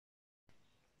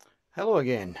Hello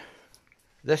again.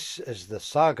 This is the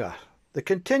saga, the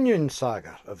continuing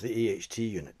saga of the EHT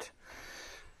unit.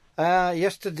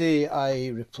 Yesterday I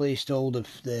replaced all of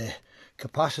the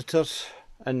capacitors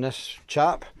in this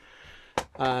chap,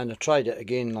 and I tried it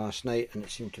again last night and it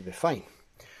seemed to be fine.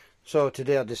 So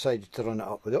today I decided to run it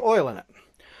up with the oil in it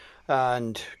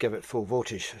and give it full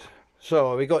voltage.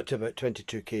 So we got to about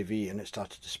 22 kV and it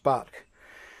started to spark.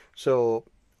 So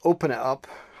open it up,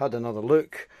 had another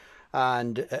look,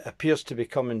 and it appears to be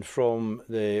coming from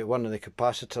one of the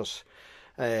capacitors.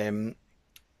 The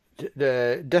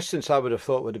distance I would have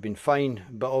thought would have been fine,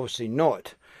 but obviously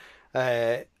not.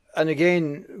 And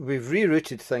again, we've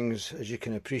rerouted things, as you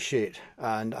can appreciate,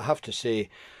 and I have to say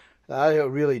I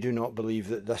really do not believe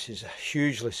that this is a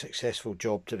hugely successful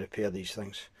job to repair these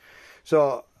things.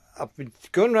 So I've been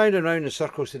going round and round in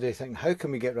circles today thinking, how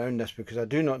can we get round this, because I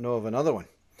do not know of another one.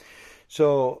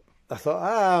 So I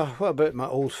thought, what about my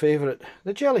old favourite,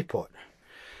 the jelly pot?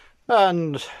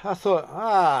 And I thought,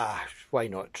 why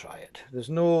not try it? There's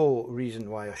no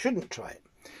reason why I shouldn't try it.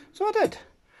 So I did.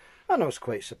 And I was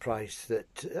quite surprised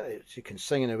that you can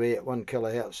sing away at 1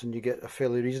 kilohertz and you get a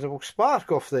fairly reasonable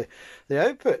spark off the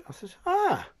output. I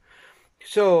thought,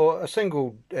 So a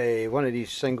single, one of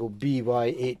these single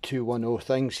BY8210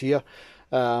 things here,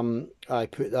 I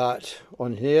put that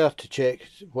on here to check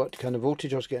what kind of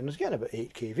voltage I was getting. I was getting about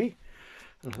 8 kV.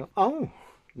 And I thought, oh,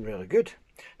 really good.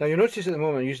 Now you'll notice at the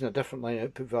moment I'm using a different line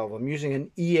output valve. I'm using an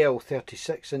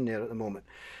EL36 in there at the moment.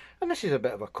 And this is a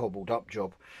bit of a cobbled up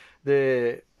job.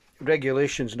 The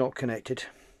regulation's not connected,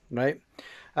 right?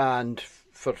 And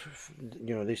for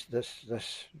you know, this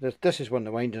is one of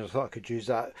the windings. I thought I could use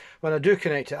that. When I do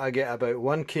connect it, I get about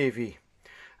 1 kV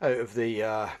out of the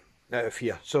out of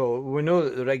here. So we know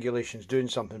that the regulation's doing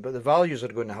something, but the values are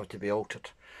going to have to be altered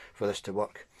for this to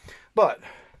work. But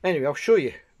anyway, I'll show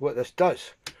you what this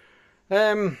does.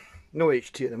 No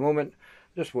HT at the moment.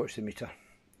 Just watch the meter.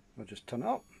 I'll just turn it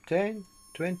up. 10,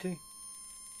 20,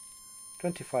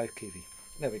 25 kV.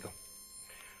 There we go.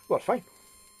 Works fine.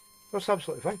 Works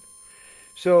absolutely fine.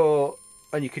 So,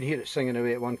 and you can hear it singing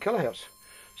away at 1 kilohertz.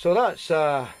 So that's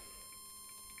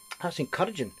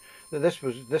encouraging that this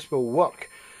will work.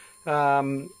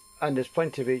 And there's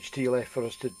plenty of HT left for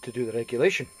us to do the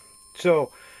regulation.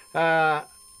 So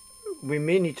we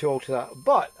may need to alter that,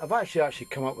 but I've actually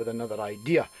come up with another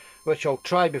idea, which I'll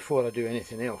try before I do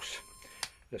anything else.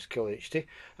 This kill HT,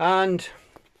 and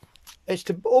it's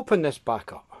to open this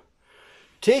back up,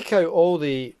 take out all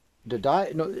take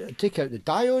out the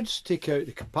diodes, take out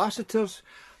the capacitors,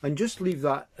 and just leave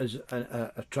that as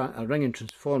a ringing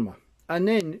transformer, and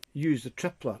then use the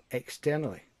tripler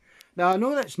externally. Now I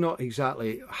know that's not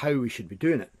exactly how we should be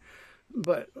doing it,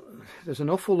 but there's an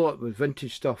awful lot with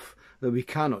vintage stuff that we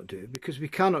cannot do because we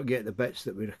cannot get the bits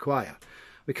that we require.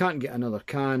 We can't get another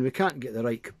can, we can't get the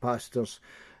right capacitors,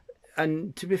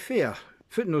 and to be fair,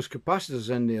 putting those capacitors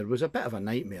in there was a bit of a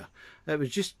nightmare. It was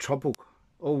just trouble.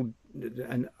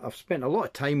 And I've spent a lot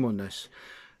of time on this,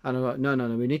 and I thought, no,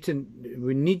 we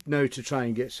need now to try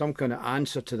and get some kind of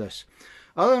answer to this.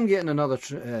 Other than getting another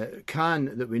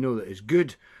can that we know that is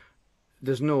good,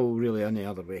 there's no really any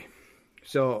other way.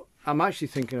 So I'm actually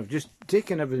thinking of just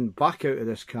taking everything back out of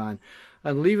this can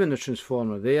and leaving the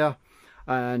transformer there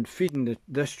and feeding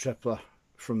this tripler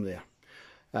from there.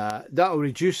 That will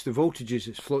reduce the voltages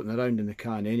that's floating around in the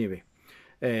can anyway.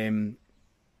 And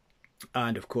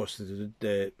of course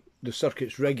the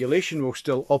circuit's regulation will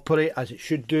still operate as it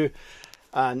should do,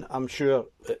 and I'm sure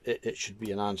it should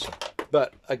be an answer.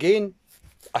 But again,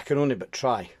 I can only but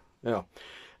try. Now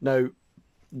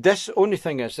this only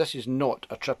thing is, this is not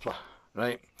a tripler,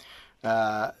 right?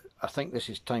 I think this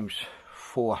is times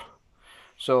 4.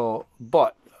 So,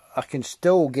 but I can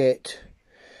still put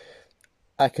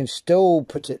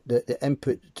the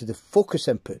input to the focus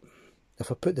input.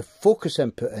 If I put the focus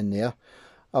input in there,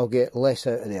 I'll get less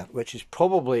out of there, which is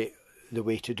probably the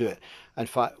way to do it. In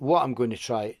fact, what I'm going to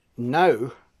try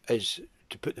now is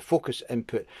to put the focus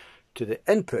input to the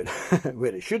input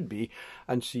where it should be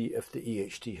and see if the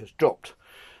EHT has dropped.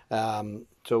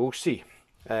 So we'll see.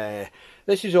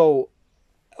 This is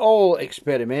all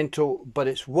experimental, but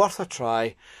it's worth a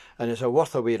try, and it's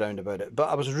worth a way round about it. But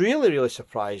I was really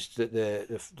surprised that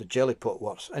the jelly pot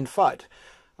works. In fact,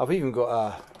 I've even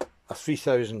got a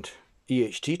 3000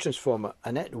 EHT transformer,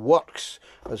 and it works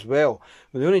as well.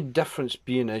 The only difference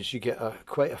being is you get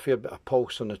quite a fair bit of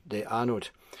pulse on the anode.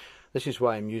 This is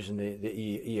why I'm using the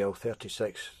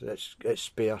EL36. It's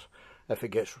spare. If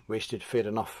it gets wasted, fair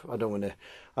enough. I don't want to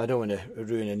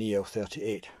ruin an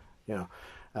EL38. You know,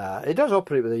 it does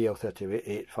operate with the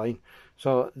EL38 fine.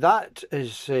 So that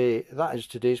is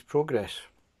today's progress,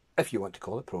 if you want to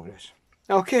call it progress.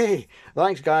 Okay,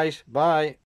 thanks guys, bye.